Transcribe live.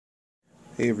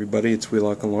Hey everybody, it's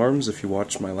Wheelock Alarms. If you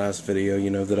watched my last video, you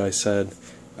know that I said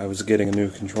I was getting a new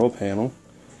control panel.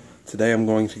 Today I'm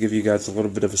going to give you guys a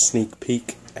little bit of a sneak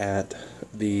peek at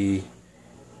the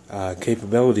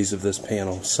capabilities of this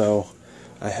panel. So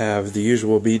I have the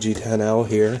usual BG10L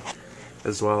here,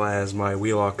 as well as my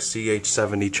Wheelock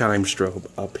CH-70 chime strobe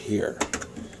up here.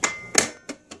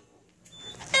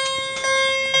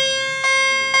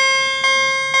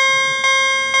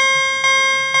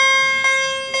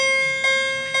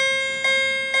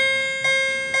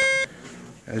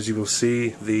 As you will see,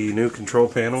 the new control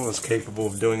panel is capable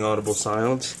of doing audible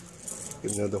silence.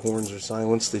 Even though the horns are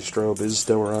silenced, the strobe is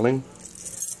still running.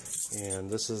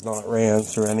 And this is not ran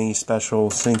through any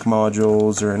special sync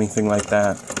modules or anything like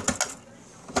that.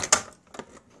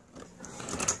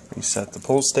 Reset the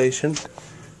pull station,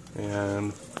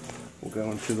 and we'll go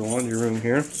into the laundry room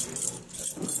here.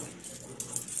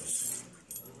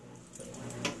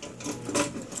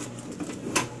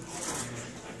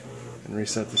 And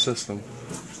reset the system.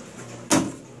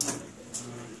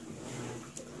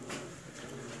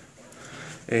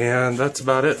 And that's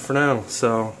about it for now.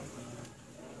 So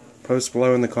post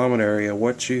below in the comment area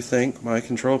what you think my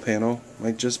control panel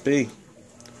might just be.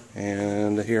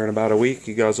 And here in about a week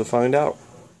you guys will find out.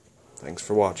 Thanks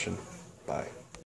for watching.